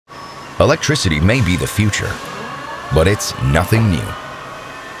Electricity may be the future, but it's nothing new.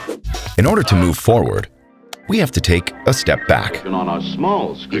 In order to move forward, we have to take a step back. On a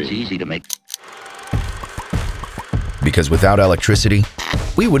small screen. It's easy to make. Because without electricity,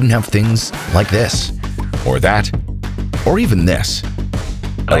 we wouldn't have things like this, or that, or even this.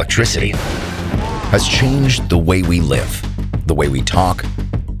 Electricity has changed the way we live, the way we talk,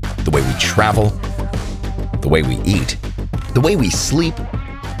 the way we travel, the way we eat, the way we sleep,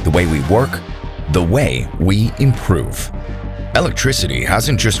 the way we work, the way we improve. Electricity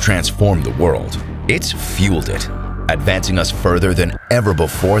hasn't just transformed the world, it's fueled it, advancing us further than ever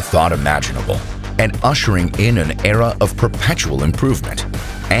before thought imaginable, and ushering in an era of perpetual improvement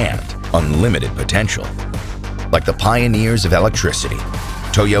and unlimited potential. Like the pioneers of electricity,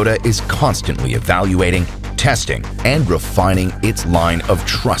 Toyota is constantly evaluating, testing, and refining its line of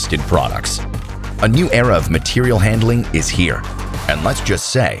trusted products. A new era of material handling is here, and let's just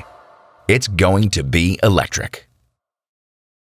say, it's going to be electric.